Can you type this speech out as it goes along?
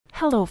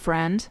Hello,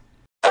 friend.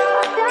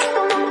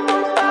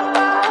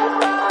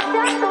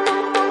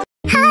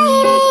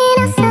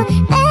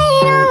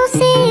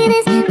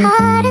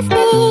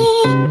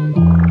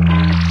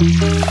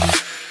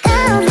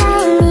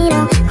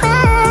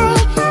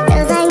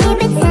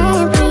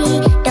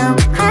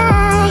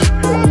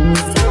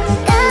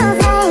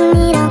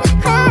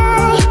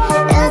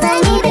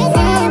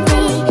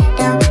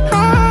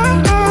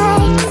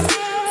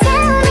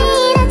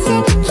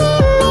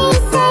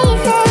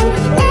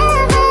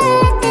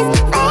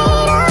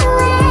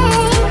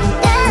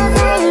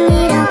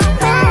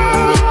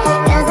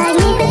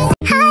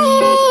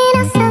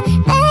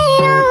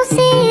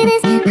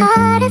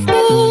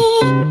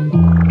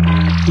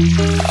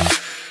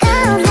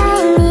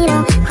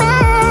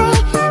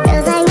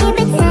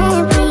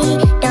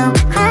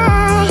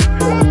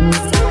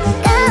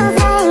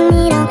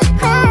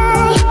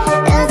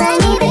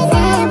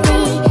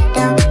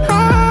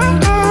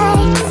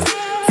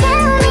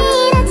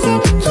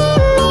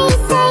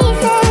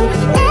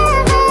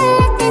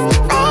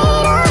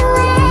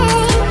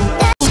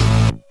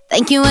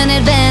 Thank you in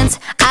advance,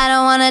 I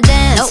don't wanna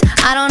dance.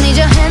 I don't need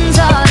your hands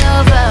all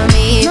over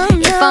me.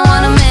 If I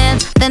want a man,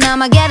 then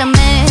I'ma get a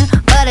man.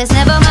 But it's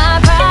never my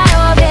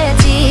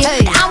priority.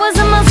 I was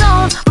in my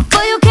zone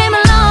before you came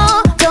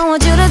along. Don't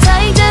want you to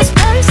take this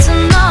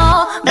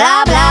personal.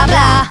 Blah, blah,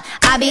 blah.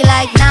 I be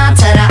like, nah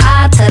to the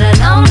I to the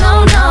no,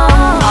 no, no.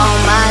 All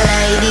my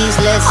ladies,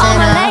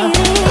 listen up.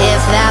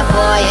 If that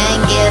boy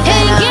ain't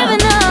giving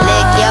up,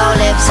 lick your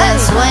lips and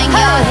swing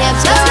your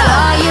hips. Girl,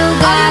 all you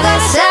gotta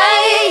say,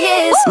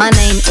 my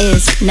name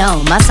is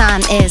no, my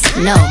sign is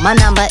no, my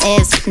number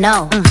is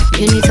no.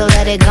 You need to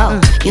let it go,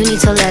 you need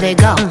to let it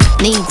go,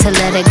 need to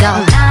let it go.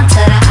 Nah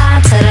to the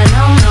I to the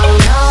no, no,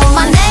 no.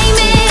 My name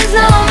is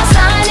no, my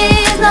sign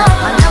is no,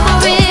 my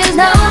number is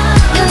no.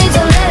 You need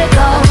to let it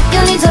go,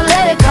 you need to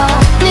let it go,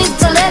 need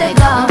to let it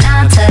go.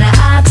 Nah to the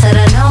I to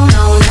the no,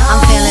 no, no. I'm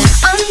feeling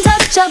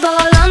untouchable,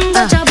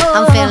 untouchable.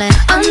 I'm feeling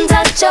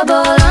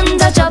untouchable,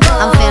 untouchable.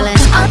 I'm feeling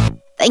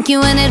thank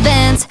you in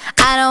advance,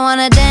 I don't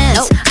wanna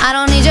dance. I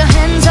don't need your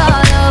hands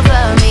all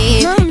over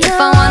me. If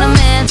I want a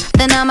man,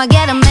 then I'ma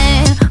get a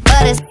man.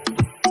 But it's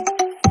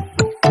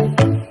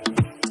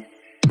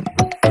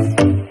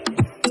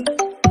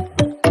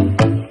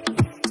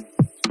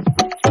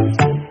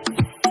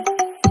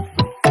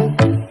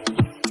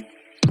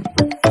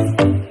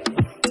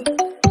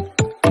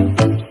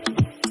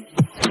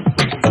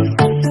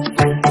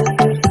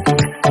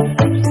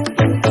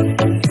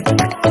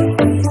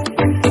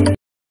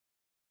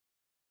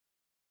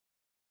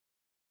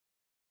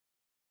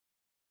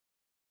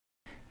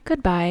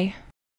Goodbye.